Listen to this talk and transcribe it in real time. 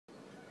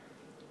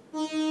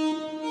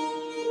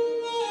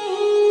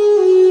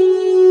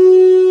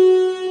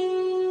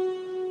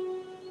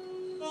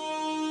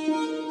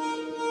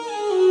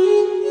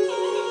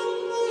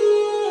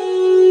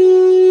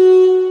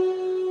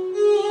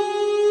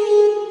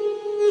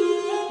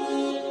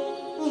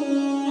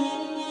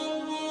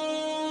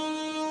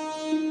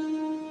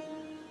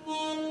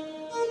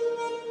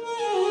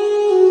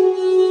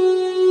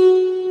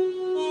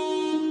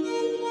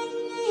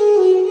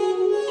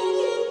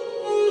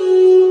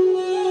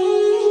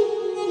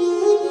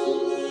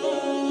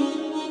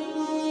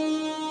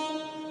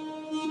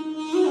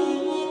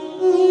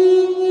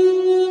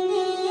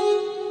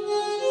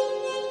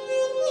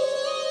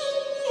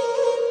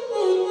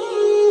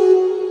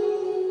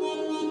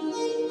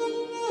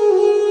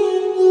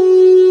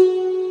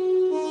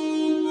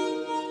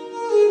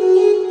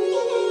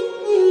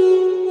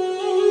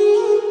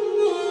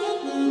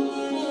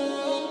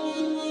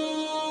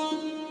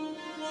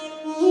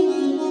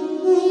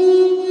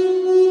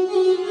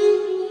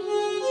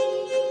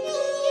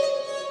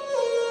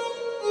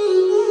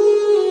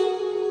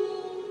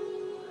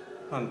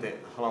అంతే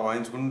అలా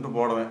వాయించుకుంటూ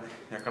పోవడమే,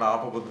 ఎక్కడ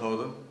ఆపబుద్ధి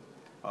అవ్వదు.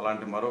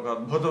 అలాంటి మరొక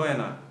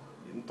అద్భుతమైన,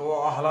 ఎంతో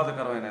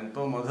ఆహ్లాదకరమైన,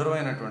 ఎంతో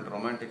మధురమైనటువంటి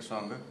రొమాంటిక్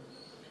సాంగ్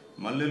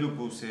మల్లెలు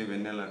పూసే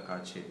వెన్నెల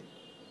కాచే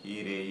ఈ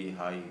రేయి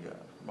హాయిగా.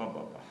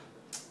 బాబా.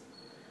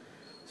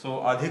 సో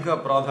అధిక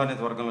ప్రాధాన్యత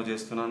వర్గంలో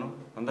చేస్తున్నాను.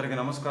 అందరికీ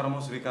నమస్కారము.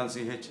 శ్రీకాంత్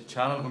ch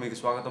ఛానల్కు మీకు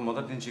స్వాగతం.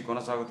 మొదటి నుంచి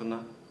కొనసాగుతున్నా.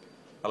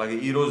 అలాగే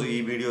ఈరోజు ఈ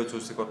వీడియో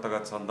చూసి కొత్తగా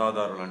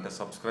చందాదారులు అంటే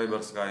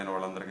సబ్స్క్రైబర్స్గా అయిన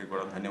వాళ్ళందరికీ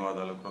కూడా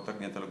ధన్యవాదాలు,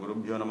 కృతజ్ఞతలు.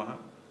 గురుభ్యో నమః.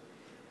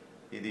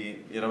 ఇది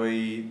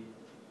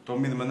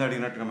 29 మంది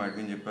అడిగినట్టుగా మా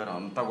అడ్మిన్ చెప్పారు.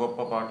 అంత గొప్ప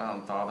పాట,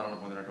 అంత ఆదరణ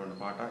పొందినటువంటి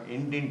పాట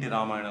ఇంటింటి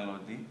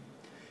రామాయణంలోది.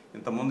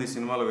 ఇంతకుముందు ఈ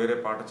సినిమాలో వేరే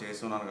పాట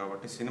చేసి ఉన్నాను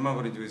కాబట్టి సినిమా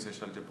గురించి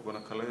విశేషాలు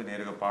చెప్పుకోనక్కర్లేదు,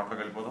 నేరుగా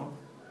పాటలోకి వెళ్ళిపోదాం.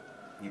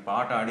 ఈ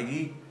పాట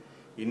అడిగి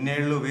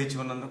ఇన్నేళ్లు వేచి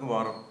ఉన్నందుకు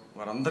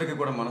వారందరికీ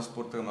కూడా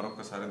మనస్ఫూర్తిగా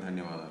మరొకసారి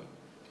ధన్యవాదాలు.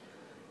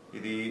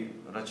 ఇది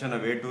రచన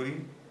వేటూరి,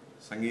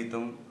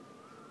 సంగీతం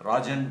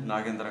రాజన్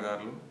నాగేంద్ర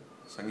గారు,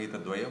 సంగీత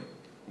ద్వయం,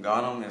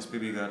 గానం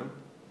ఎస్పీబీ గారు.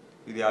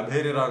 ఇది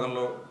అభయరి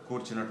రాగంలో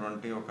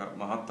కూర్చున్నటువంటి ఒక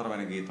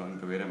మహత్తరమైన గీతం,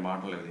 ఇంకా వేరే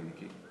మాట లేదు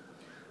దీనికి.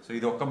 సో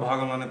ఇది ఒక్క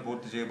భాగంలోనే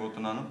పూర్తి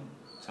చేయబోతున్నాను,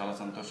 చాలా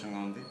సంతోషంగా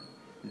ఉంది.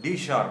 డి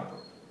షార్ప్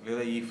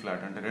లేదా ఈ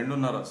ఫ్లాట్ అంటే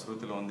 2.5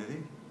 శృతిలో ఉంది ఇది.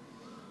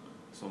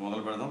 సో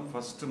మొదలు పెడదాం.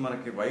 ఫస్ట్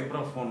మనకి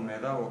వైబ్రాఫోన్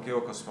మీద ఒకే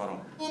ఒక స్వరం.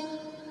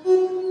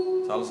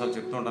 చాలాసార్లు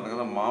చెప్తూ ఉంటాను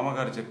కదా,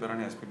 మామగారు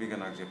చెప్పారని ఎస్పీబీగా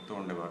నాకు చెప్తూ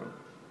ఉండేవారు.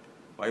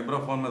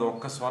 వైబ్రాఫోన్ మీద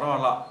ఒక్క స్వరం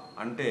అలా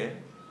అంటే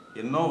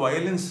ఎన్నో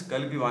వయలిన్స్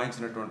కలిపి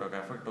వాయించినటువంటి ఒక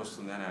ఎఫెక్ట్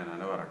వస్తుంది అని ఆయన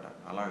అనేవారట.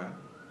 అలాగా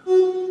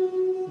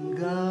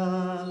గా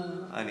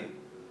అని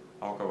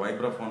ఒక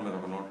వైబ్రాఫోన్ మీద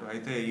ఒక నోట్.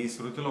 అయితే ఈ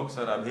శృతిలో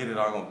ఒకసారి అభయరి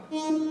రాగం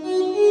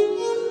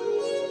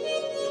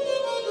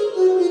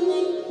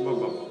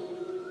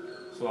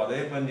సో అదే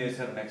పని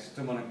చేశారు. నెక్స్ట్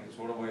మనకి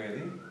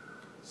చూడబోయేది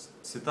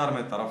సితార్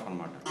మీద తరఫ్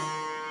అన్నమాట.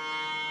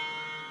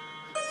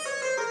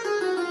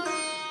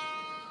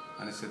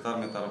 అని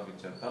సితార్ మీద తరఫ్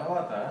ఇచ్చారు.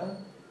 తర్వాత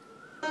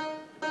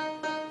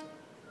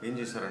ఏం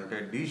చేశారంటే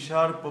D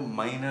sharp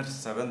minor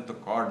 7th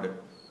card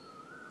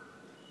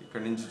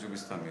ఇక్కడి నుంచి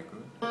చూపిస్తాను మీకు.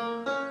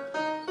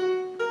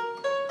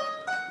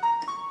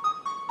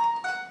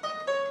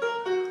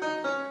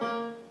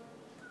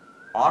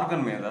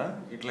 ఆర్గన్ మీద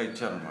ఇట్లా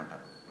ఇచ్చారనమాట.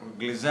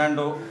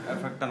 గ్లిసాండో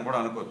ఎఫెక్ట్ అని కూడా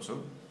అనుకోవచ్చు.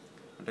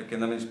 అంటే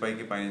కింద నుంచి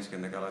పైకి, పైనుంచి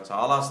కిందకి, అలా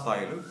చాలా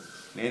స్థాయిలు.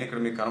 నేను ఇక్కడ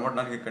మీకు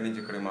కనబడడానికి ఇక్కడి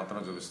నుంచి ఇక్కడికి మాత్రం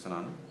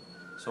చూపిస్తున్నాను.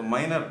 So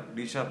minor,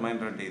 D sharp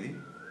minor అంటే ఇది,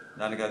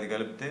 దానికి అది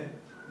కలిపితే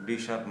డి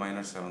షార్ప్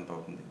మైనర్ 7th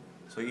అవుతుంది.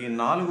 సో ఈ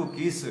 4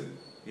 కీస్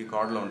ఈ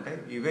కార్డులో ఉంటాయి,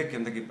 ఇవే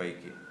కిందకి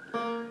పైకి.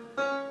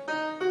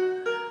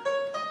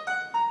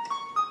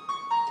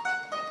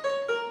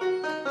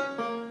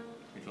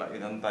 ఇట్లా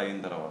ఇదంతా అయిన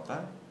తర్వాత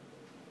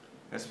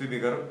ఎస్పీబీ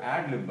గారు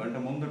యాడ్లిబ్ అంటే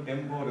ముందు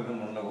టెంపో రిథం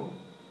ఉండవు,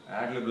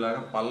 యాడ్లిబ్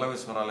లాగా పల్లవి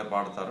స్వరాలే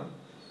పాడతారు.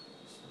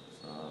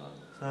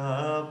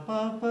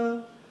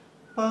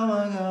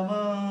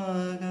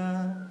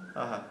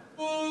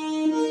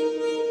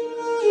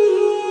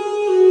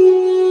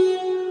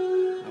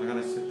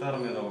 అలాగనే సితార్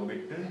మీద ఒక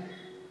బిట్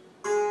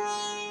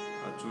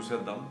అది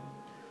చూసేద్దాం.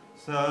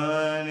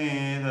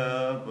 సనిద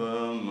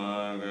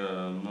మగ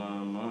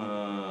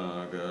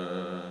మగ.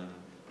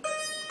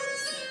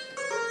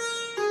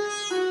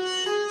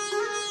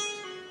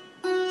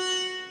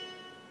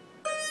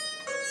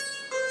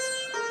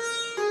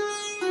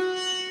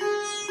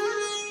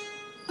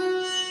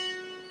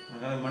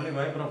 మళ్ళీ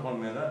వైబ్రాఫోన్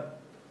మీద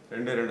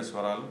 2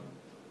 స్వరాలు.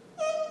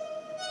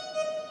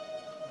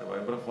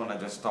 వైబ్రాఫోన్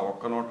జస్ట్ ఆ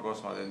ఒక్క నోట్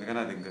కోసం, అది ఎందుకని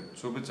అది ఇంకా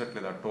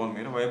చూపించట్లేదు ఆ టోన్.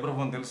 మీరు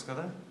వైబ్రాఫోన్ తెలుసు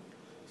కదా.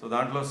 సో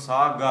దాంట్లో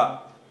సా గా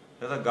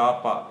లేదా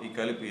గాపా ఈ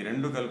కలిపి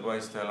 2 కలిపి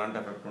వాయిస్తే ఎలాంటి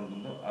ఎఫెక్ట్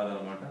ఉంటుందో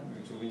అదనమాట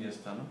మీకు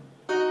చూపించేస్తాను.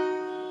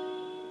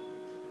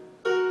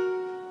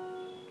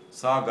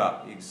 సాగా,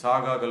 ఈ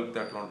సాగా కలిపితే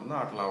ఎట్లా ఉంటుందో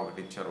అట్లా ఒకటి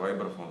ఇచ్చారు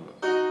వైబ్రాఫోన్లో.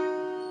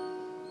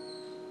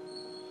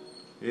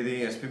 ఇది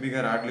ఎస్పీబీ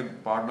గారు యాడ్లిబ్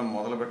పాడడం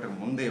మొదలుపెట్టక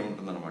ముందే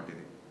ఉంటుందన్నమాట.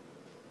 ఇది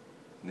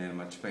నేను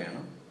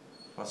మర్చిపోయాను.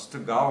 ఫస్ట్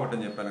గా ఒకటి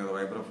అని చెప్పాను కదా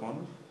వైబ్రాఫోన్,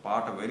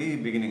 పాట వెరీ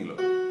బిగినింగ్లో.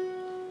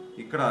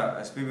 ఇక్కడ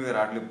ఎస్పీబీ గారు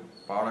యాడ్లిబ్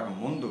పాడక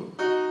ముందు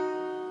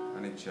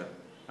అని ఇచ్చారు.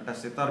 అంటే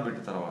సితార్ బిట్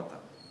తర్వాత,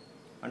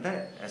 అంటే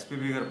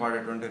ఎస్పీబీ గారు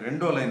పాడేటువంటి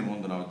రెండో లైన్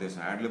ముందు నా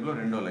ఉద్దేశం, యాడ్లిబ్లో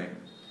రెండో లైన్.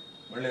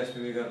 మళ్ళీ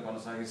ఎస్పీబీ గారు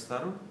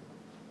కొనసాగిస్తారు.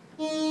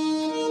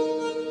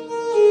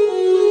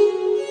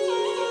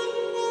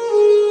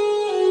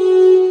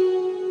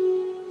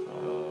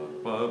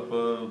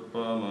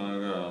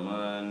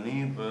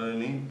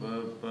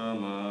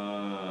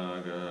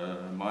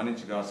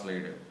 మానించి గా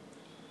స్లైడ్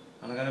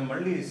అనగానే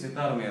మళ్ళీ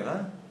సితార్ మీద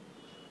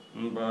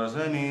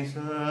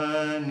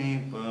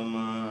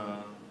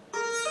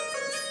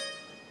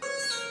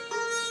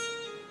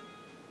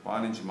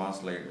పానించి మా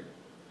స్లైడ్.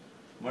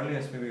 మళ్ళీ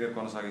ఎస్పీబీ గారు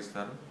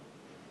కొనసాగిస్తారు.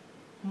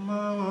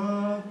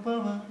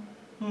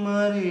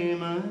 మరి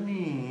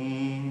మనీ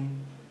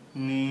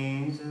నీ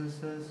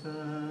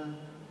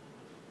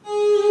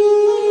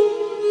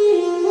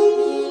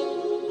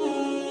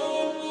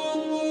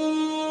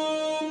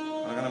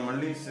అలాగనే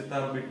మళ్ళీ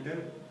సితార్ బిట్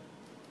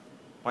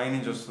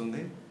పైనుంచి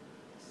వస్తుంది.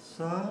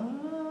 సా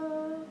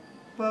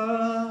పా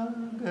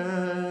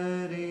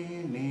గరి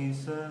ని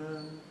సా.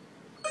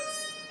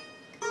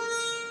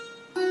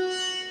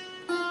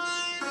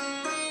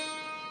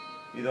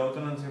 ఇది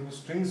అవుతున్నంతసేపు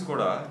స్ట్రింగ్స్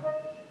కూడా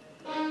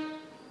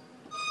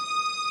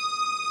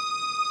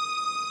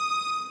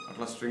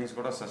అట్లా స్ట్రింగ్స్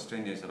కూడా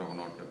సస్టైన్ చేశారు ఒక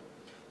నోట్.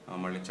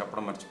 మళ్ళీ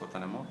చెప్పడం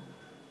మర్చిపోతానేమో,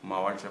 మా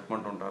వాళ్ళు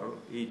చెప్పమంటుంటారు,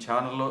 ఈ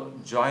ఛానల్లో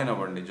జాయిన్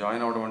అవ్వండి.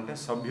 జాయిన్ అవ్వడం అంటే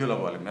సభ్యులు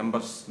అవ్వాలి,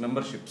 మెంబర్స్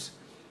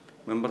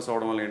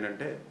అవ్వడం వల్ల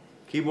ఏంటంటే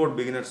కీబోర్డ్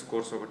బిగినర్స్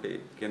కోర్స్ ఒకటి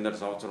కిందటి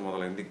సంవత్సరం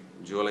మొదలైంది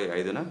జూలై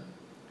 5న.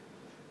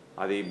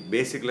 అది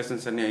బేసిక్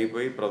లెసన్స్ అన్నీ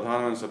అయిపోయి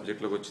ప్రధానమైన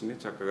సబ్జెక్టులోకి వచ్చింది.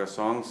 చక్కగా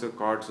సాంగ్స్,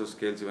 కార్డ్స్,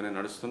 స్కేల్స్ ఇవన్నీ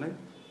నడుస్తున్నాయి.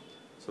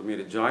 సో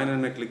మీరు జాయిన్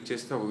అనే క్లిక్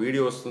చేస్తే ఒక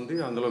వీడియో వస్తుంది.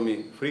 అందులో మీ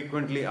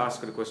ఫ్రీక్వెంట్లీ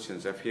ఆస్క్డ్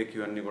క్వశ్చన్స్, FAQ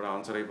అన్నీ కూడా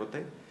ఆన్సర్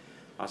అయిపోతాయి.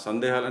 ఆ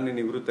సందేహాలన్నీ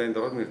నివృత్తి అయిన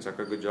తర్వాత మీరు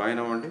చక్కగా జాయిన్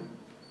అవ్వండి.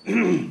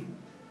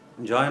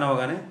 జాయిన్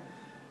అవ్వగానే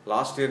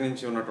లాస్ట్ ఇయర్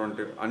నుంచి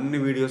ఉన్నటువంటి అన్ని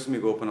వీడియోస్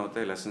మీకు ఓపెన్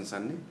అవుతాయి, లెసన్స్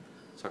అన్నీ.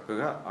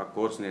 చక్కగా ఆ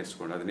కోర్స్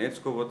నేర్చుకోండి. అది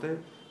నేర్చుకోకపోతే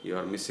you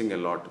are missing a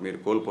lot, మీరు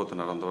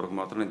కోల్పోతున్నారు. అంతవరకు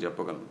మాత్రం నేను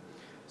చెప్పగలను.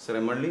 సరే,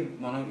 మళ్ళీ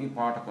మనం ఈ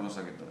పాట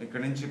కొనసాగిద్దాం.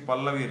 ఇక్కడ నుంచి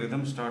పల్లవి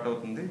రిథమ్ స్టార్ట్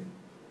అవుతుంది.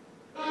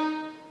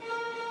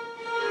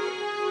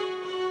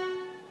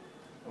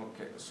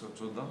 ఓకే, సో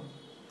చూద్దాం.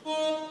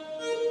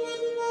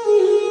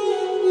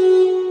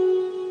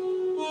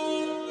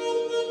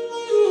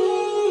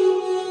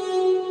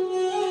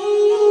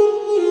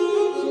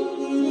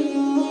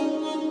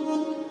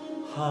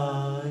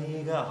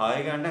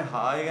 హాయిగా అంటే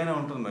హాయిగానే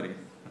ఉంటుంది. మరి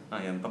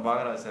ఎంత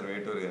బాగా రాశారు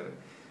వేటూరు గారు.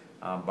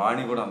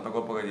 బాణి కూడా అంత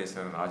గొప్పగా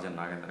చేశారు రాజన్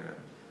నాగేంద్ర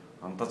గారు.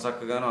 అంత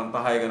చక్కగాను అంత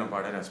హాయిగాను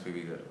పాడారు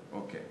ఎస్పీబీ గారు.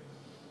 ఓకే,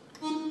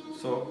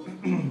 సో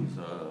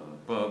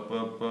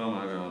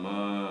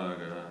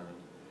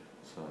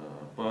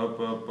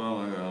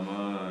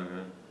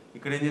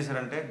ఇక్కడ ఏం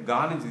చేశారంటే గా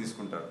నుంచి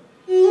తీసుకుంటారు.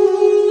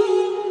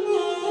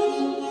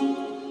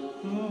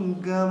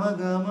 గమ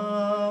గమ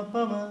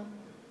పమ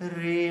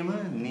రేమ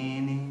నీ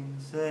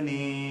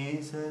సనీ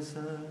స.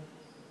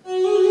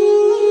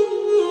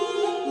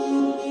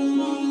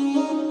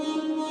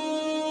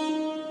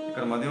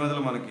 ఇక్కడ మధ్య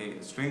మధ్యలో మనకి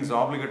స్ట్రింగ్స్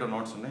ఆబ్లిగేటో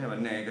నోట్స్ ఉన్నాయి,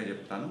 అవన్నీ అయ్యాక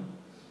చెప్తాను.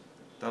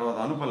 తర్వాత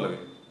అనుపల్లవి.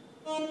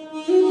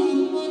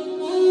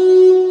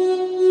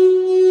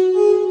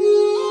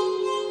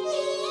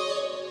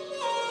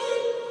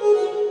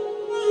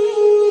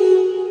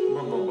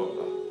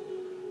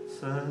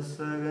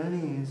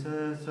 సగని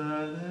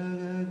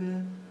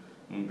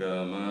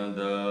గమ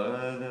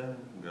దద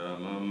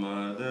గమ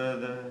మద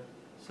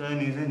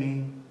సని సని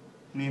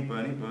ని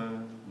పని ప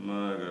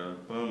మగ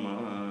ప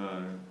మగ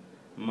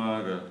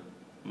మగ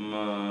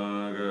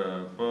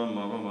ప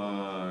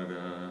మగ.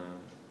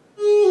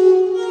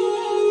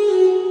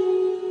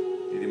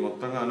 ఇది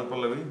మొత్తంగా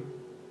అనుపల్లవి.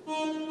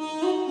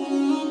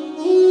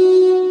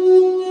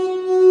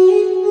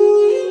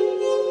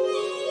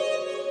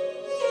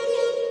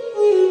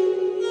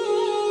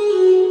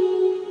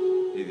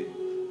 ఇది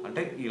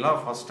అంటే ఇలా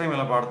ఫస్ట్ టైం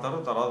ఇలా పాడతారు.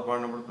 తర్వాత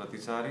పాడినప్పుడు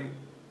ప్రతిసారి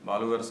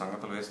బాలుగారు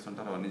సంగతులు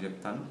వేస్తుంటారు, అవన్నీ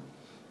చెప్తాను.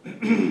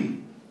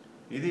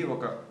 ఇది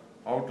ఒక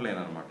అవుట్లైన్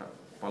అనమాట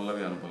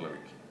పల్లవి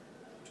అనుపల్లవికి.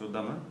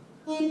 చూద్దామా?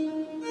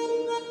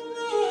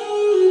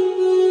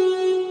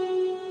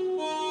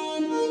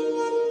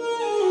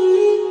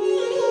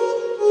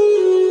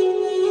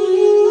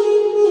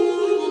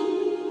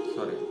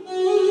 సారీ,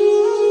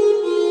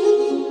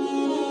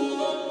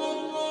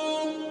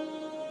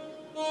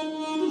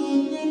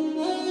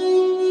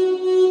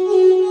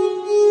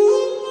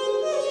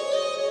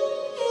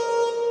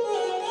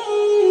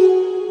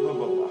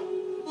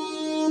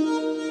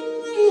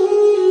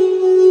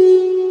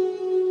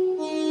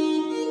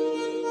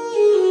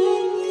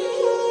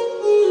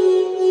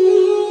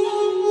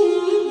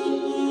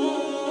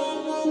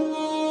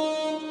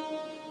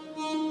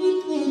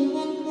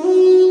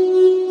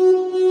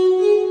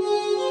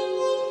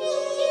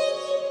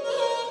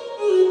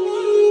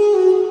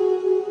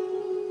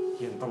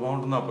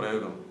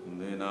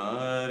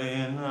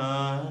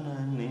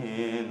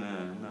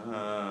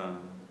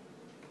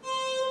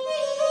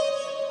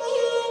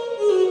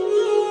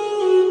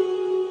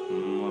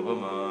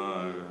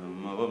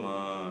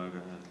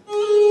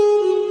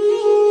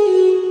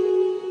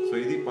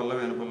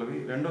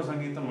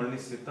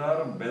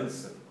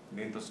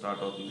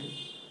 స్టార్ట్ అవుతుంది.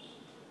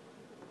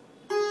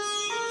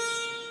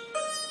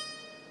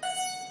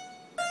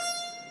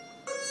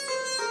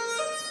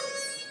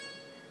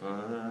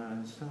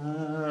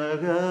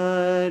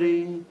 సగరి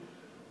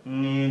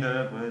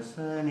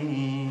నిరపసని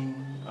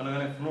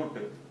అనగానే ఫ్లూట్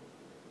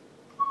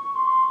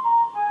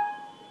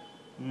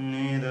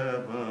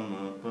నిరపమ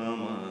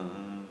పమ.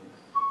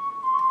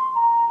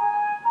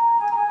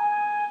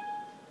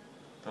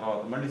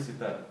 తర్వాత మళ్ళీ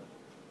సితార్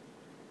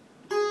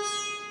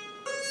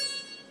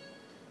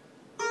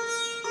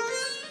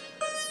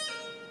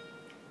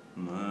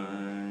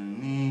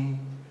మని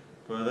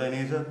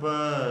పదని సప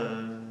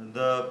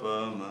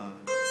దపమ.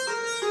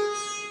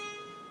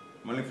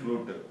 మళ్ళీ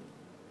ఫ్లూట్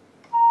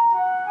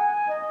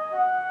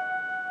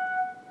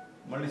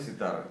మళ్ళీ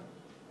సితార్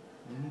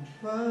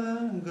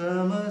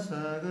గమ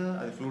సగ.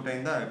 అది ఫ్లూట్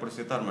అయిందా, ఇప్పుడు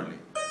సితార్ మళ్ళీ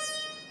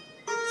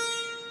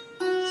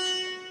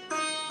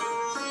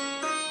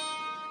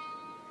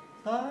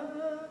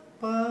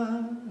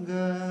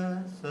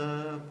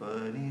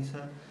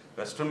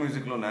వెస్ట్రన్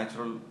మ్యూజిక్లో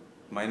న్యాచురల్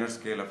మైనర్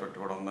స్కేల్ ఎఫెక్ట్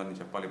కూడా ఉందని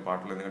చెప్పాలి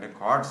పాటలు. ఎందుకంటే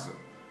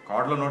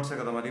కార్డ్లో నోట్సే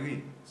కదా మరి ఇవి,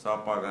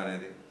 సాపాగా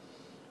అనేది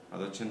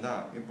అది వచ్చిందా.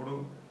 ఇప్పుడు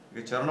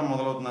ఇక చరణం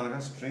మొదలవుతున్నానుగా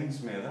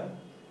స్ట్రింగ్స్ మీద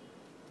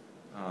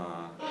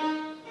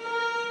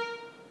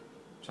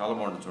చాలా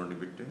బాగుంటుంది చూడండి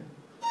బిట్.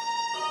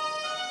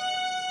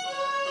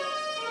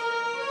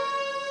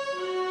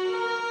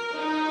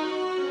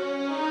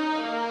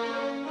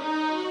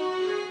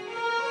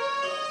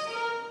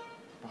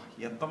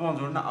 ఎంత బాగుంది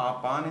చూడండి. ఆ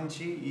పా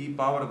నుంచి ఈ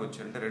పా వరకు వచ్చి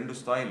అంటే 2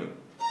 స్థాయిలు,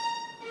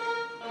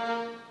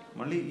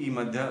 మళ్ళీ ఈ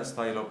మధ్య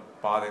స్థాయిలో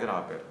పా దగ్గర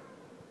ఆపారు.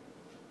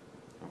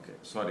 ఓకే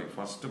సారీ,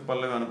 ఫస్ట్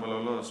పల్లవి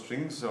అనుపల్లవిలో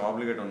స్ట్రింగ్స్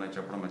ఆబ్లిగేట్ ఉన్నాయి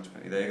చెప్పడం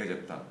మర్చిపోయాను, ఇది అయ్యగా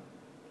చెప్తాను.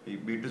 ఈ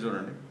బీట్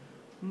చూడండి.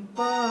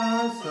 పా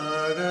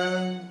సగ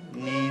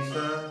ని స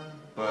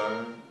ప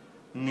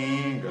ని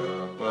గ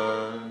ప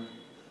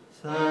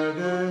సగ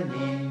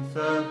ని స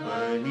ప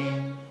ని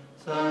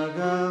స గ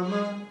మ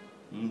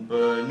ప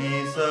ని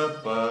స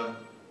ప.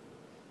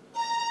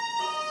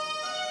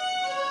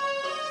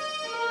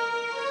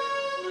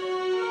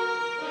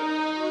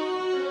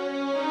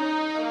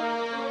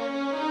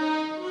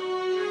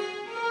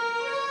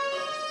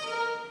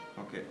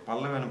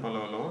 పల్లవి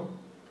అనుపల్లవిలో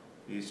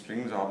ఈ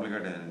స్ట్రింగ్స్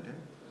ఆబ్లిగేట్ ఏంటంటే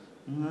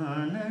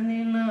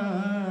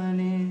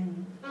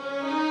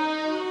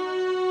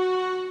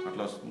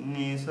అట్లా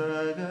నీ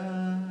సగా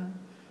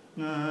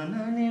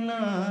అనగానే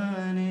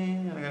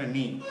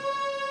నీ.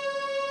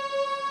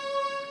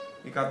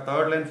 ఇక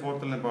థర్డ్ లైన్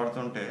ఫోర్త్ లైన్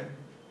పాడుతుంటే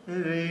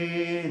రే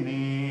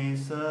నీ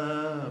స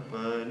ప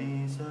ని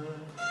స.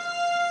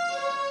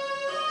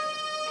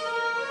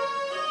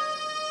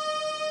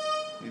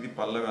 ఇది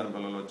పల్లవి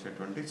అనుపల్లవిలో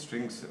వచ్చేటువంటి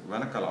స్ట్రింగ్స్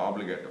వెనకాల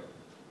ఆబ్లిగేటో.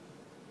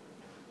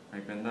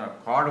 అయిపోయిందా.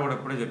 కార్డ్ కూడా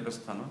ఎప్పుడే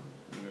చెప్పిస్తాను,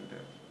 ఎందుకంటే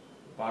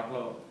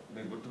పాటలో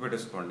మీరు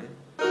గుర్తుపెట్టేసుకోండి.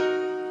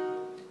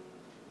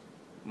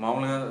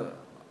 మామూలుగా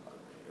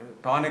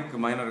టానిక్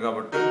మైనర్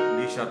కాబట్టి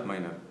D sharp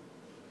minor,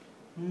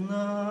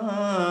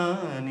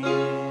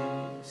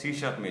 C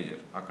sharp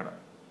major అక్కడ.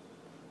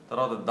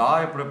 తర్వాత దా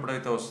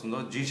ఎప్పుడెప్పుడైతే వస్తుందో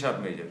జీ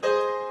షార్ప్ మేజర్.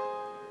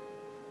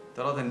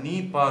 తర్వాత నీ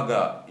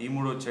పాగా ఈ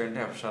 3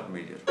 వచ్చాయంటే ఎఫ్ షార్ప్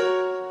మేజర్.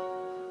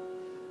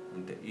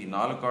 అంతే, ఈ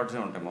 4 కార్డ్సే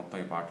ఉంటాయి మొత్తం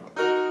ఈ పాటలో.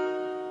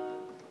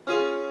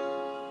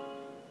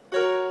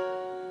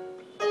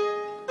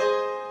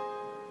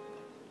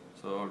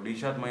 So D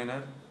sharp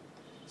minor,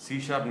 C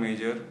sharp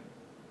major,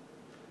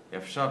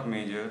 F sharp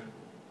major,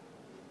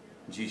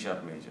 G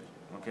sharp major.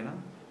 ఓకేనా.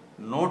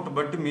 నోట్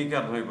బట్టి మీకే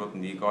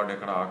అర్థమైపోతుంది ఈ కార్డ్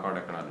ఎక్కడ ఆ కార్డ్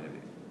ఎక్కడ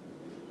అనేది.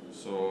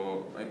 సో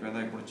అయిపోయిందా.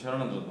 ఇప్పుడు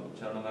చరణం చూద్దాం.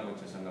 చరణం దాకా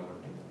వచ్చేసాం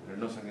కాబట్టి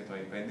రెండో సంగీతం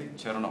అయిపోయింది,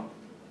 చరణం.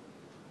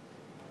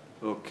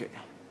 ఓకే.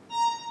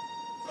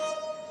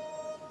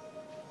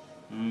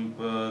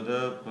 పద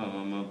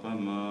పమ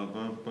పమ ప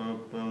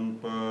పం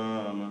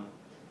పమ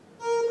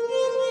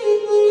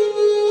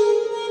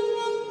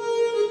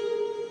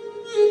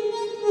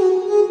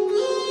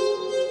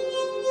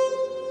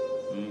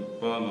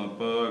పమ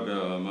ప గ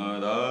మ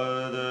the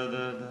the the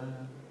the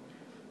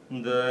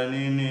the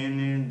ని ని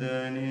ని ద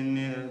ని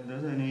ని ద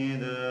ని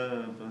ద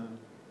ప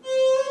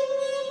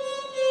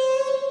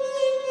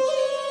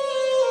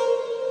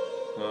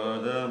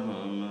పద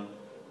మమ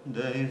ద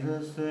స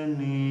స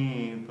ని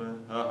ప.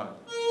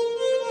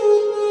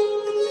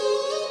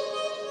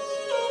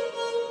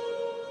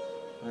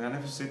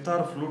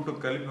 సితార్ ఫ్లూట్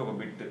కలిపి ఒక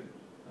బిట్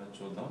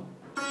చూద్దాం.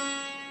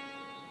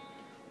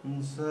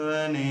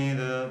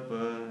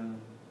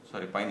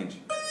 సారీ పైనుంచి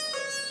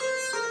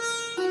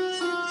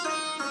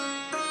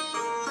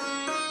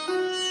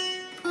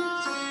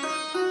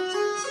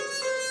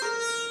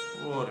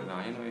ఓరి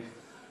నాయన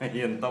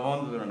ఎంత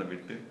బాగుంది చూడండి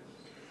బిట్.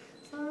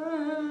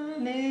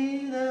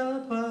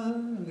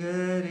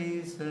 గరి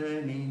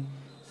సని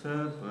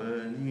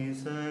సపని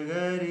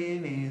సగరి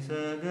ని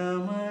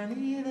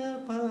సగమని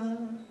దప.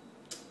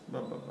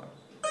 బాబా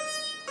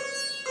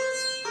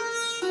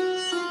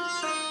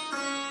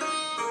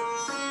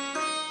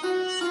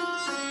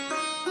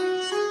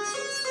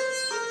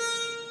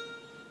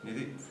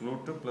ఇది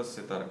ఫ్లూట్ ప్లస్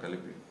సితార్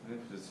కలిపి,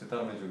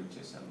 సితార్ మీద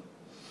చూపించేసాను.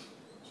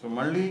 సో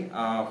మళ్ళీ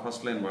ఆ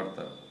ఫస్ట్ లైన్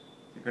పాడతారు.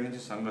 ఇక్కడి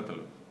నుంచి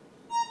సంగతులు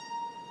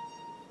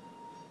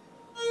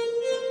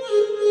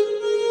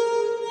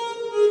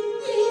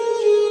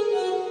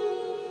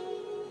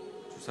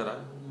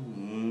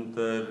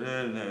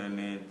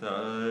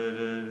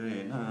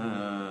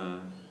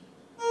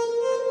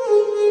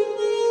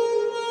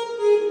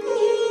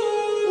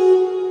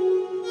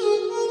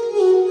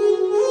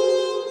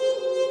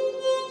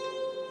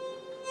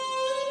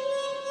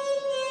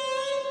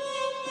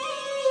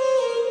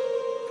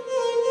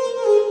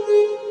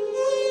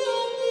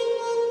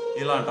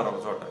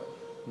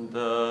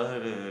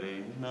తారరి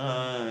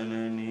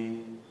నానని.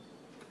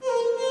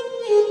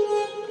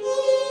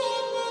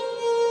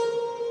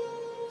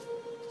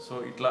 సో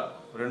ఇట్లా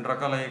రెండు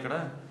రకాలు అయ్యి ఇక్కడ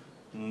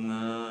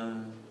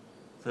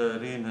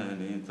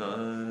తరినని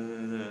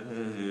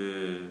తారరి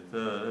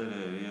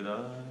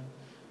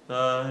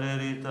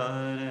తారరి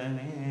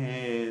తారని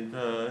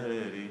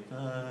తారరి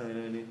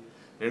తారని.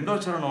 రెండో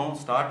చరణం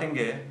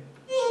స్టార్టింగే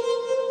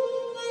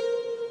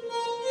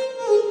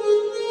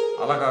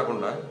అలా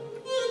కాకుండా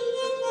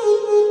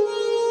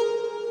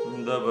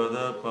దబద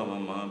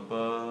పమమ ప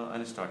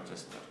అని స్టార్ట్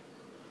చేస్తారు.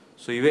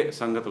 సో ఇవే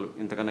సంగతులు,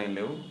 ఇంతకన్నా ఏం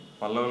లేవు.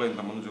 పల్లవిలో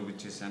ఇంతకుముందు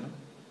చూపించేసాను.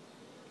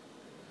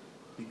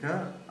 ఇక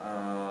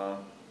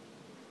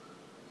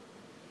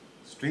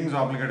స్ట్రింగ్స్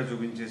ఆబ్లిగేటో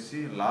చూపించేసి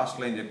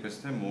లాస్ట్ లైన్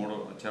చెప్పేస్తే మూడో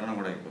చరణం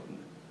కూడా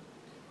అయిపోతుంది.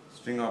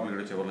 స్ట్రింగ్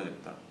ఆబ్లిగేటో చివరిలో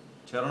చెప్తాను.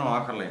 చరణం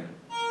ఆఖరి లైన్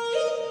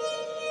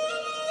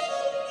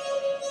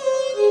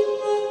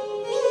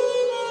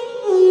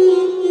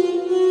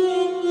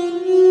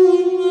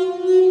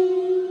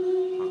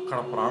అక్కడ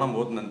ప్రాణం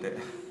పోతుందంతే.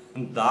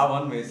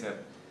 దావన్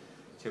వేశారు.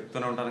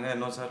 చెప్తూనే ఉంటానుగా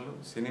ఎన్నోసార్లు,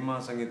 సినిమా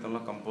సంగీతంలో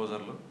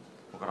కంపోజర్లు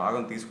ఒక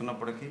రాగం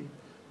తీసుకున్నప్పటికీ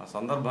ఆ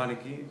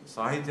సందర్భానికి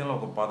సాహిత్యంలో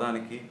ఒక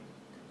పదానికి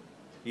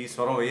ఈ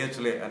స్వరం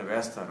వేయచ్చులే అని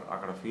వేస్తారు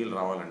అక్కడ ఫీల్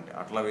రావాలంటే.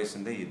 అట్లా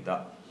వేసిందే ఈ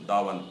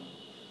దావన్.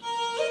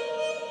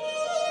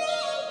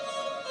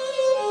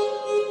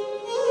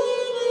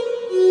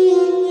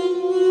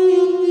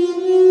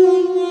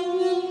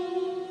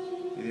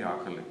 ఇది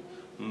ఆకలి.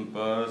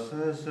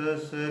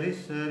 సరి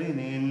సరి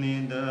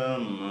నిద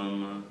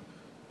మమ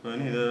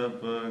పనిద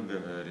ప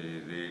గరి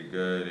రి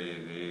గరి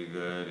రి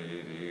గరి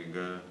రి గ.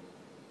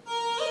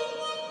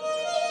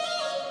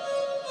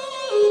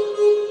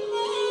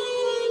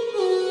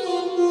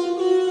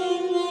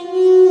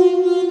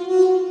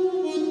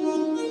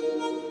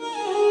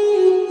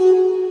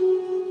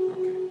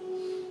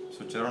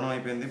 చరణం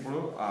అయిపోయింది. ఇప్పుడు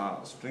ఆ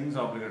స్ట్రింగ్స్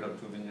ఆబ్లిగేటో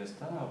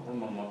చూపించేస్తా, అప్పుడు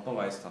మనం మొత్తం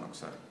వాయిస్తాను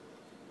ఒకసారి.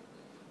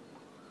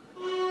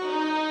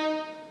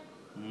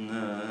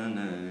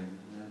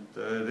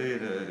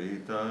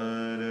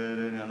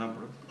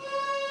 అన్నప్పుడు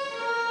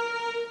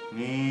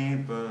నీ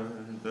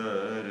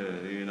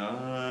పరి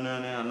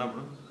నానని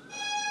అన్నప్పుడు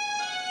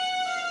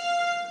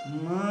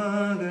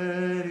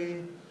మగరి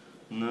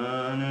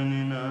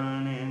నానని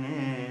నాని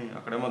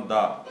అక్కడేమో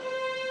దా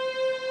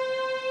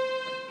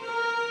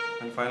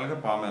అండ్ ఫైనల్గా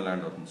పా మీద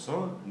ల్యాండ్ అవుతుంది. సో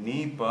నీ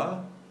ప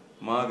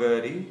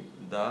మాగరి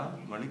ద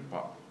మళ్ళీ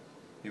పా.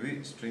 ఇవి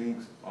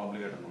స్ట్రింగ్స్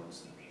ఆబ్లిగేటో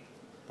నోట్స్.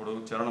 ఇప్పుడు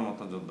చరణం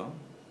మొత్తం చూద్దాం.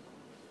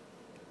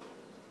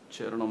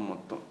 చరణం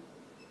మొత్తం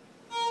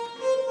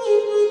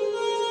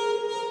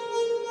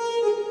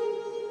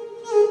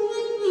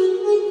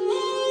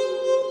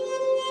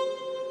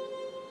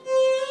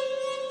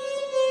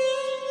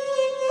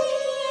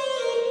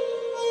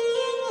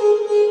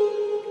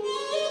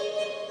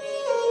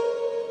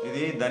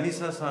ఇది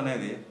ధనిసస్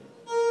అనేది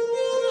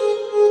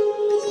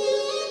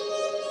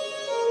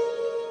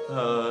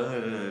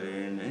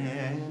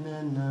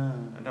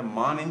అంటే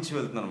మా నుంచి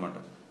వెళ్తుంది అనమాట.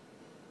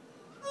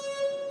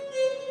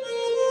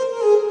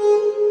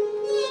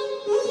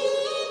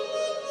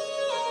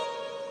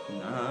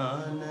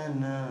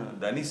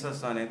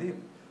 ధనిసస్ అనేది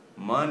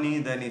మనీ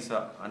ధనిస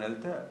అని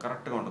వెళ్తే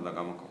కరెక్ట్గా ఉంటుంది ఆ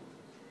గమకం.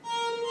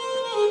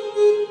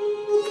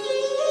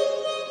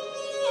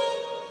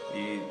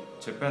 ఈ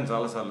చెప్పాను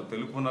చాలాసార్లు,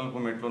 తెలుపు నలుపు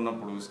మెట్లు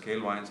ఉన్నప్పుడు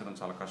స్కేల్ వాయించడం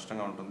చాలా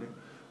కష్టంగా ఉంటుంది.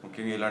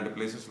 ముఖ్యంగా ఇలాంటి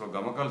ప్లేసెస్లో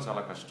గమకాలు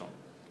చాలా కష్టం.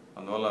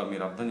 అందువల్ల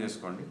మీరు అర్థం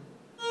చేసుకోండి.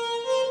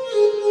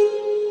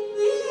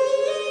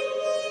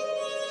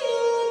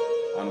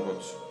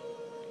 అనుకోవచ్చు.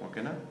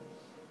 ఓకేనా?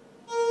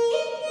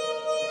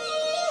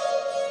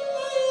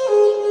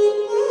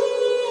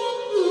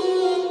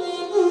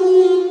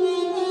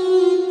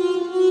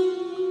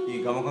 ఈ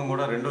గమకం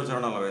కూడా రెండో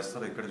చరణంలో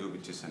వేస్తారు. ఇక్కడ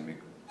చూపించేసాను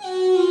మీకు.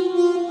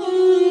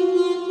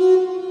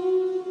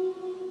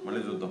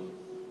 మళ్ళీ చూద్దాం.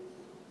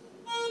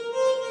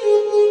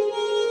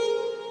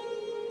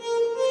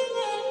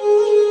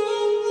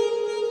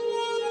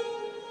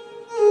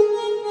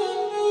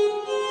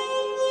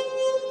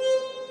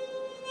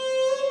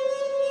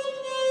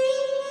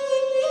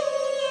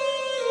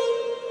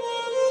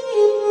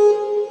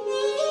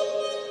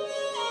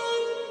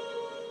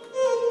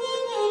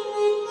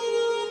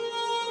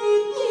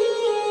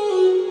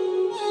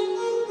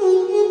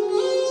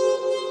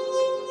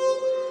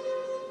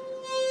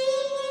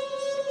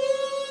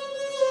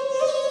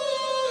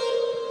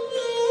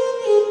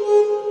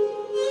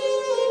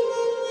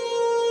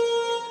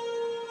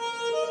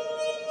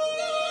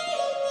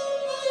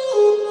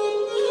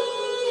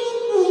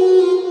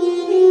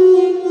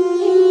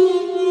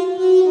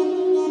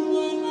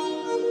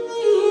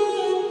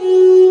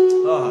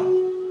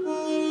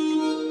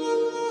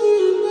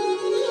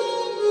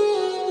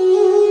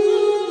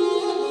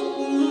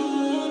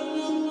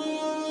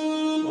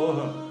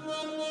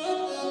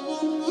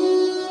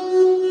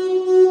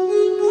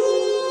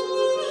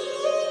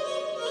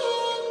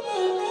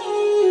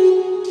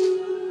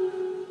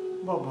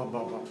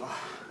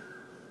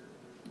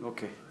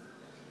 ఓకే.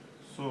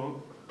 సో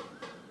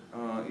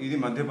ఇది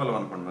మధ్యపల్లవి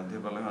అనుకోండి.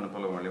 మధ్యపల్లవి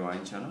అనుపల్లవి మళ్ళీ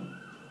వాయించాను.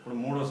 ఇప్పుడు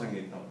మూడో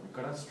సంగీతం.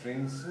 ఇక్కడ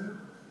స్ట్రింగ్స్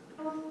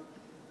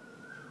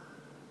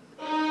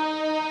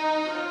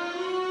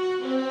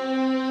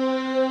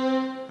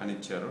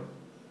ఇచ్చారు.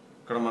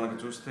 ఇక్కడ మనకు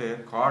చూస్తే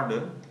కార్డ్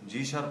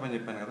జీ షార్ప్ అని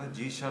చెప్పాను కదా,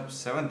 జీ షార్ప్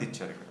 7th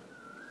ఇచ్చారు ఇక్కడ.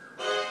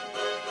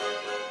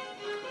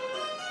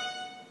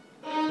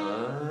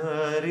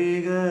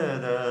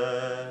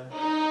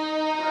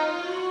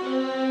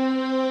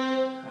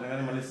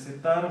 అలాగే మళ్ళీ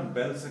సితార్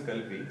బెల్స్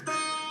కలిపి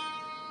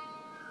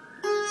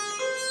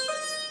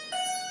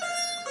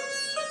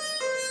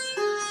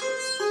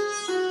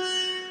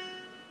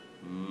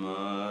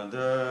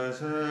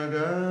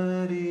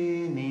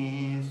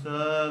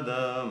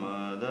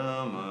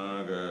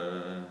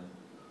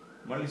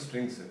మళ్ళీ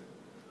స్ట్రింగ్స్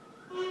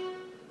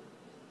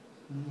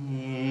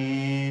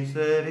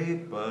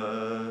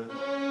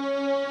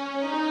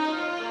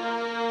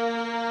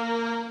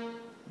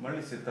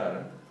మళ్ళీ సితార్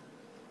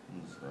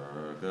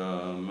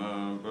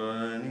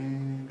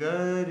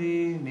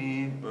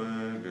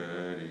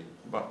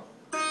బా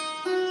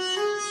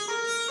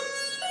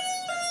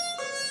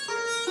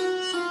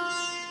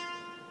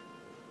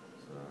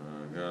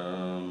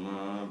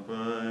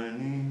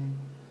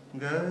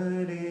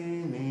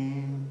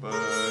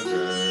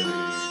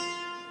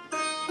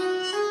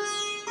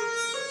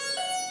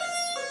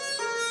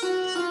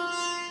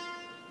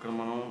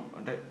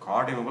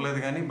కార్డ్ ఇవ్వలేదు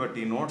కానీ బట్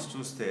ఈ నోట్స్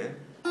చూస్తే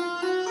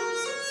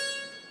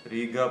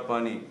రీగా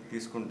పాని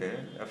తీసుకుంటే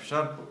ఎఫ్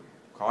షార్ప్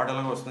కార్డ్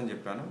ఎలాగో వస్తుందని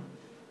చెప్పాను.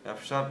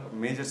 ఎఫ్ షార్ప్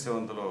మేజర్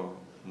 7thలో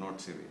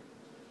నోట్స్ ఇవి.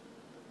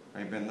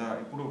 అయిపోయిందా?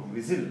 ఇప్పుడు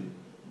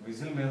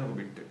విజిల్ మీద ఒక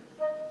బిట్.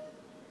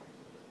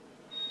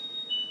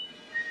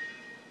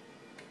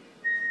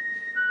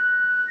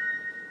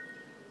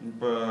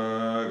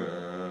 పగ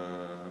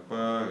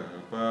పగ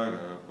పగ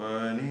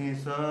పని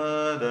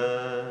సాద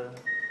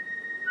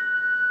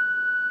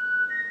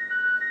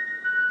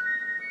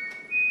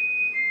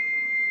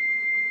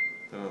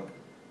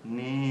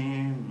నీ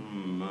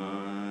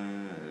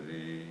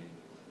మరి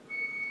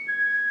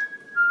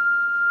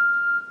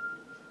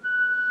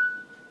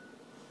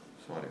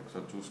సారీ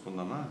ఒకసారి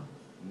చూసుకుందామా.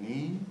 నీ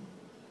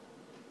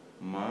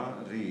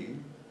మరి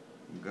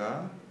గా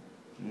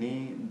నీ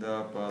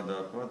దప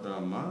దప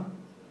దమ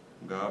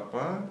గప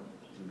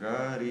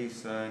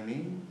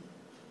గరిసని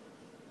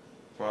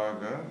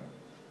పగ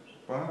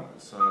ప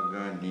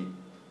సగని.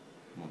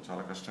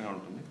 చాలా కష్టంగా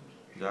ఉంటుంది,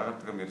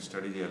 జాగ్రత్తగా మీరు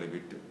స్టడీ చేయాలి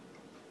బిట్.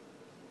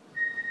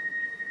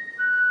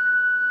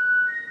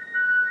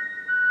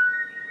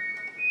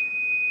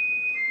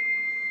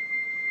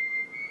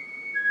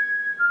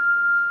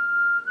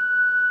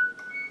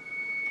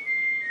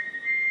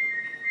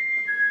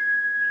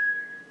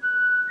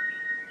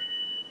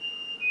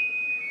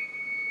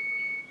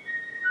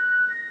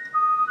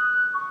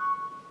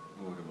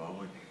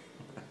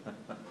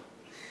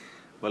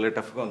 భలే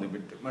టఫ్గా ఉంది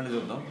బిట్. మళ్ళీ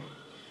చూద్దాం.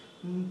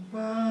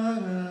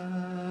 పగ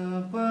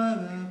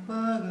పగ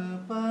పగ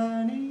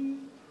పని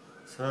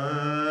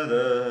సద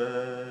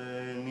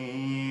నీ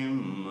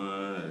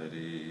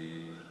మరి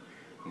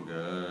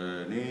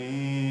గని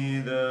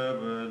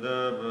దబ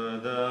దబ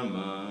దమ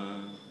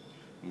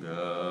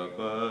గప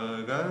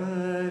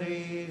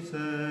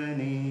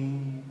గరిసని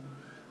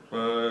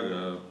పగ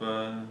ప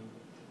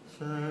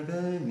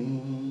సగని.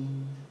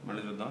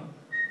 మళ్ళీ చూద్దాం.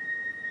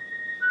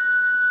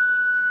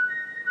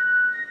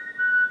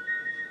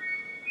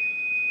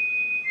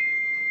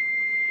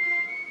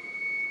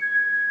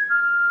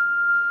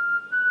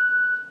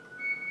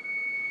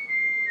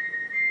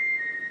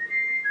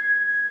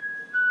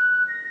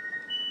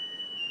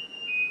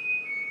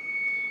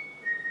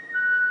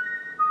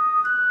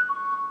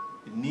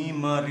 నీ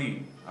మరి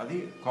అది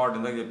కార్డ్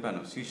ఇందాక చెప్పాను,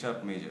 సి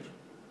షార్ప్ మేజర్.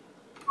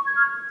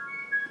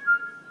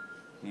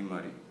 నీ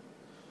మరి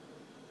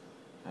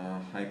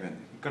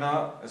అయిపోయింది. ఇక్కడ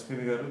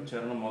ఎస్పీబీ గారు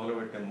చరణం మొదలు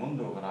పెట్టే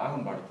ముందు ఒక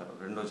రాగం పాడతారు,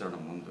 రెండో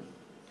చరణం ముందు.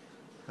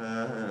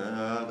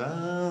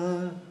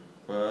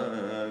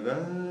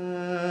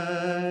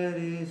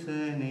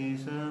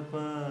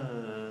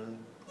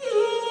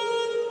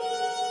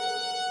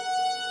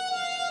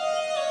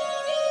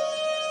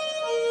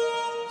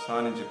 సా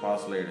నుంచి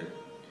పాస్ లైడ్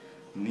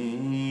నీ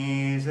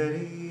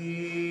సరి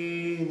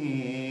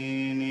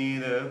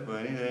నీద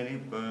పని దని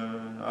ప.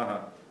 ఆహా,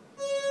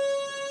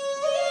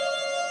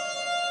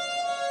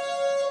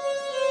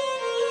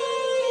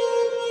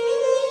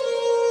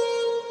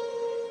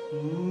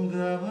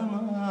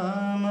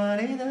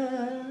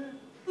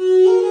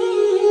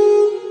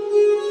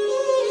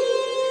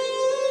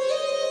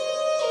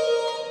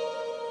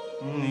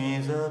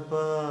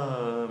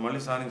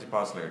 మళ్ళీ సా నుంచి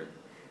పాస్ లైడ్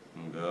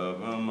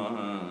గమ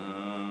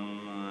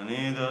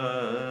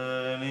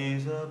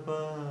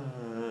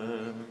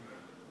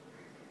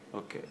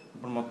ఓకే.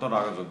 ఇప్పుడు మొత్తం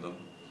రాగా చూద్దాం.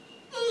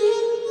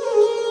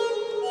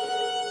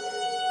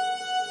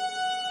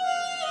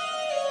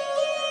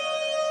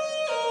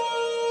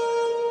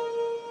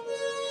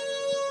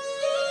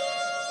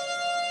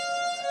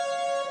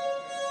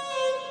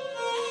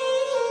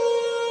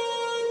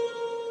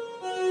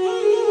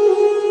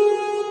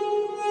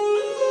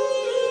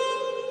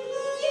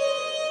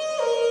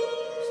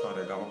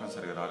 సరే గమకం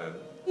సరిగా రాలేదు.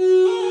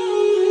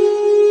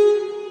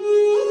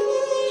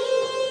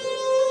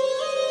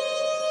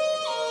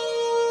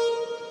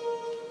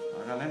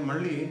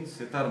 మళ్ళీ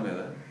సితార్ మీద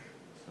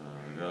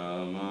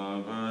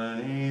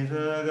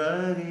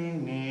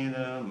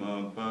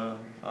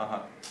ఆహా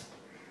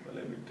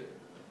భలే బిట్.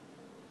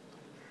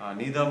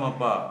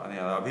 నీదామప్ప అని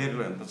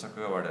అభేరిలో ఎంత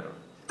చక్కగా వాడారు.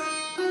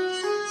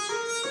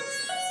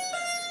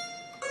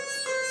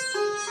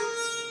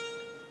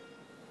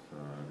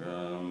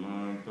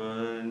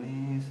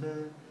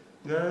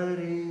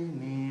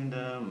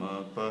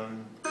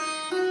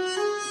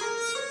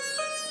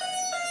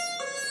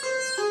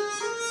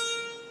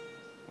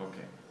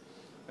 ఓకే,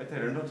 అయితే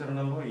రెండో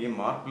చరణంలో ఏ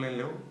మార్పులు ఏం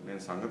లేవు,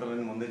 నేను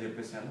సంగతులని ముందే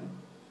చెప్పేశాను.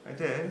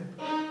 అయితే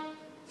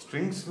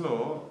స్ట్రింగ్స్లో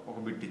ఒక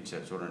బిట్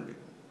ఇచ్చారు చూడండి.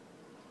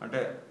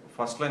 అంటే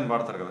ఫస్ట్ లైన్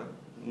పాడతారు కదా,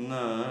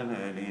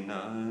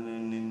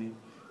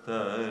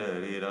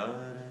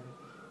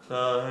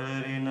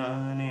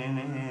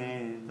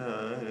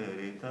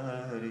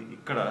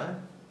 ఇక్కడ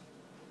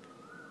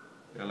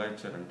ఎలా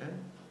ఇచ్చారంటే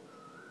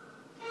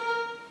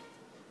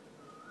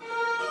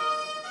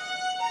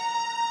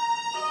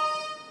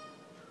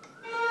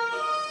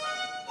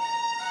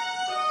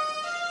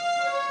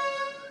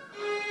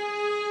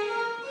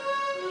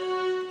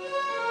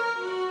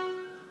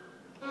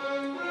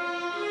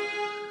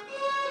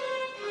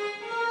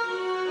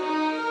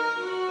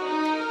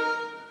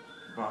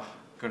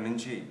ఇక్కడ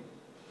నుంచి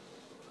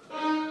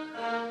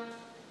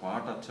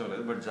పాట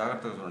వచ్చలేదు, బట్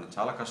జాగ్రత్తగా చూడండి,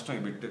 చాలా కష్టం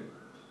ఈ బిట్.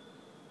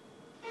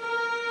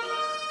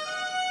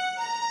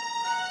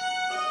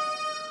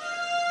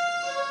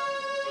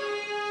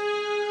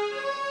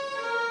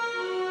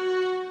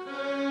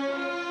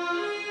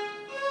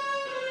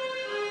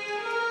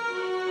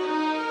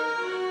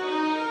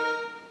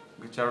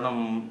 చరణం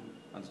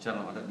అంత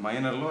చరణం అంటే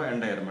మైనర్లో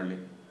ఎండ్ అయ్యారు, మళ్ళీ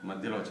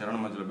మధ్యలో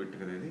చరణం మధ్యలో బిట్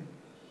కదా ఇది.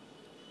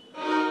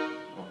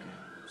 ఓకే,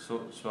 సో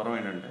స్వరం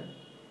ఏంటంటే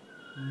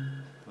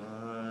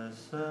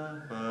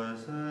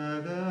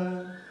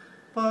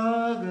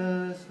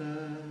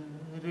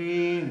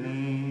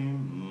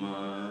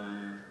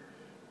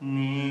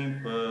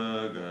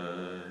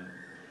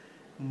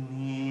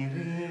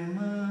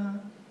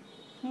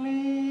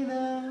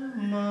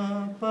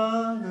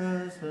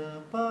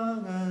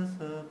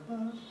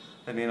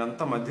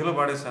నేనంతా మధ్యలో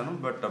పాడేశాను,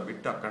 బట్ ఆ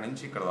బిట్ అక్కడి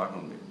నుంచి ఇక్కడ దాకా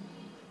ఉంది.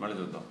 మళ్ళీ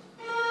చూద్దాం.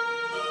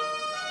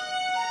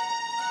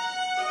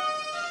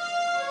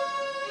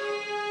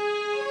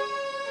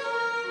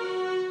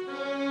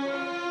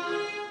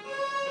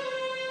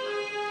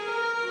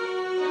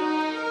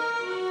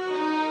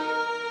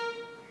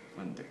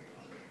 అంతే.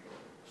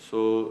 సో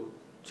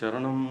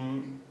చరణం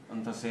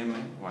అంత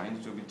సేమే,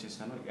 వాయించి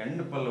చూపించేసాను.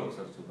 ఎండ్ పల్లవి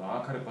ఒకసారి చూద్దాం.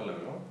 ఆఖరి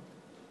పల్లవిలో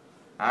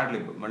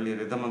యాడ్లిబ్, మళ్ళీ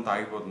రిథమ్ అంతా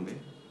ఆగిపోతుంది.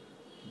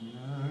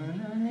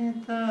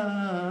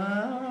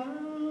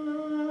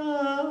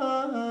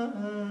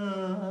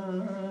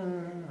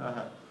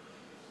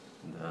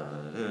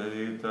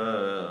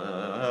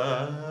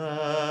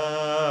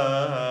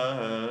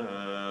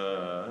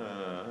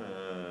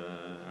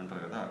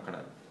 అంటారు కదా అక్కడ.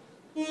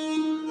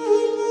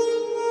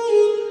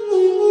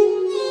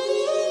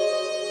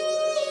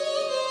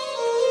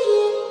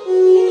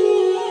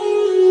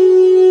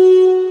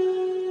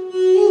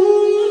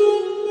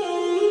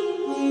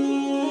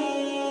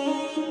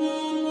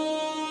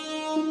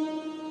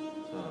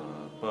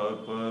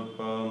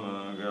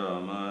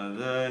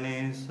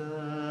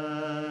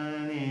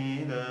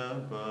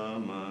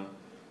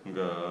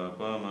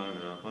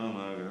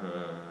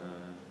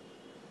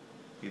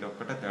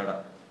 ఇదొక్కటే తేడా,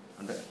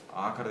 అంటే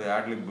ఆఖరిది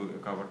యాడ్లిబ్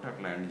కాబట్టి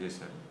అట్లా ఎండ్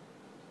చేశారు.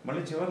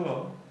 మళ్ళీ చివరిలో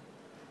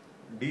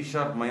డి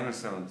షార్ప్ మైనర్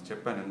సెవెంత్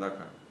చెప్పాను ఇందాక.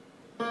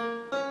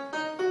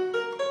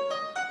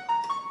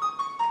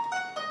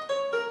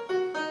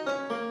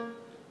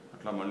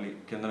 అట్లా మళ్ళీ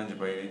కింద నుంచి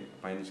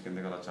పైనుంచి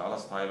కిందకి అలా చాలా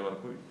స్థాయిల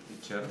వరకు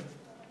ఇచ్చారు.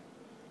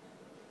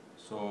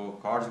 సో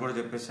కార్డ్స్ కూడా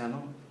చెప్పేశాను.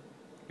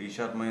 D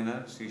sharp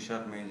minor, C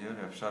sharp major,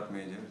 F sharp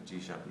major, G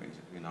sharp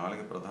major, ఈ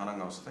 4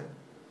 ప్రధానంగా వస్తాయి.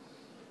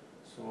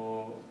 సో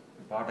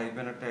పాట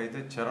అయిపోయినట్టే. అయితే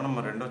చరణం,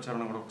 రెండో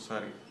చరణం కూడా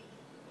ఒకసారి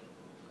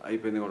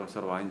అయిపోయింది, కూడా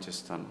ఒకసారి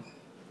వాయించేస్తాను.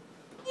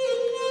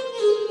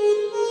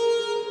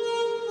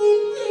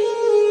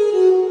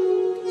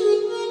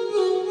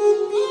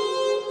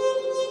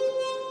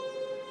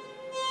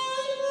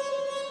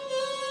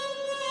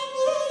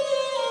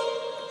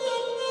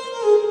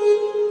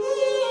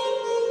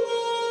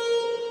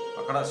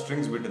 అక్కడ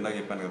స్ట్రింగ్స్ బిట్ ఇందాక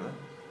చెప్పాను కదా.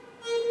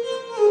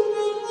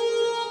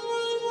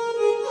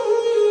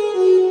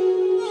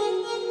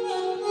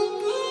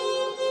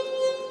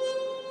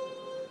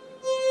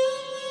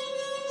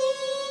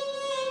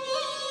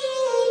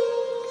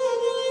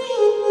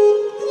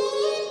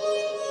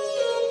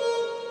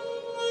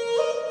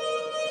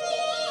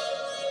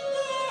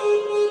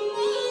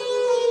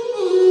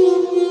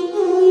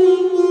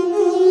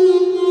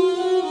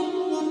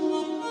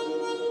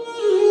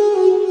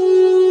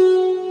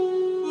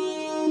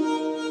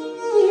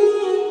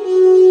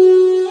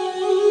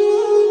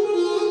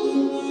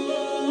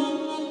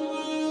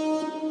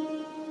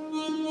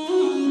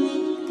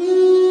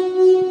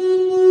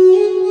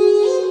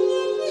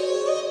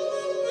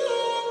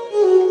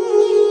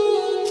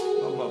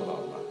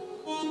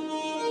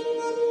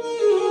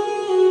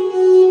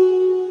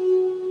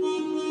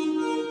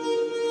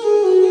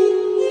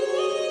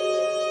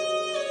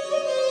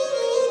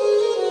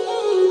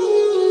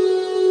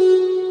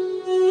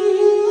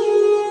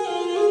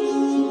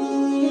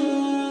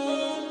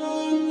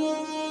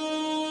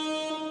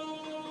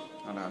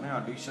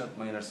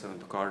 Minor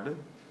 7th card.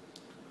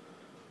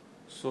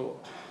 సో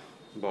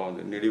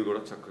బాగుంది. నిడివి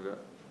కూడా చక్కగా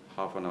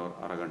హాఫ్ అన్ అవర్,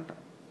 అరగంట.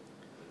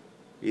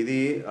 ఇది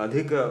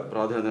అధిక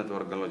ప్రాధాన్యత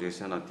వర్గంలో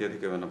చేశాను,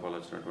 అత్యధిక విన్నపాలు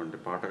వచ్చినటువంటి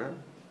పాటగా.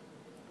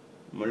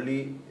 మళ్ళీ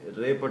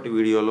రేపటి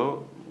వీడియోలో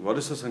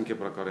వరుస సంఖ్య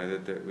ప్రకారం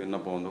ఏదైతే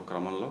విన్నపం ఉందో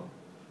క్రమంలో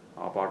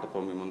ఆ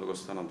పాటతో మీ ముందుకు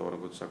వస్తాను.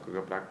 అంతవరకు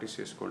చక్కగా ప్రాక్టీస్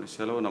చేసుకోండి.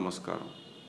 సెలవు, నమస్కారం.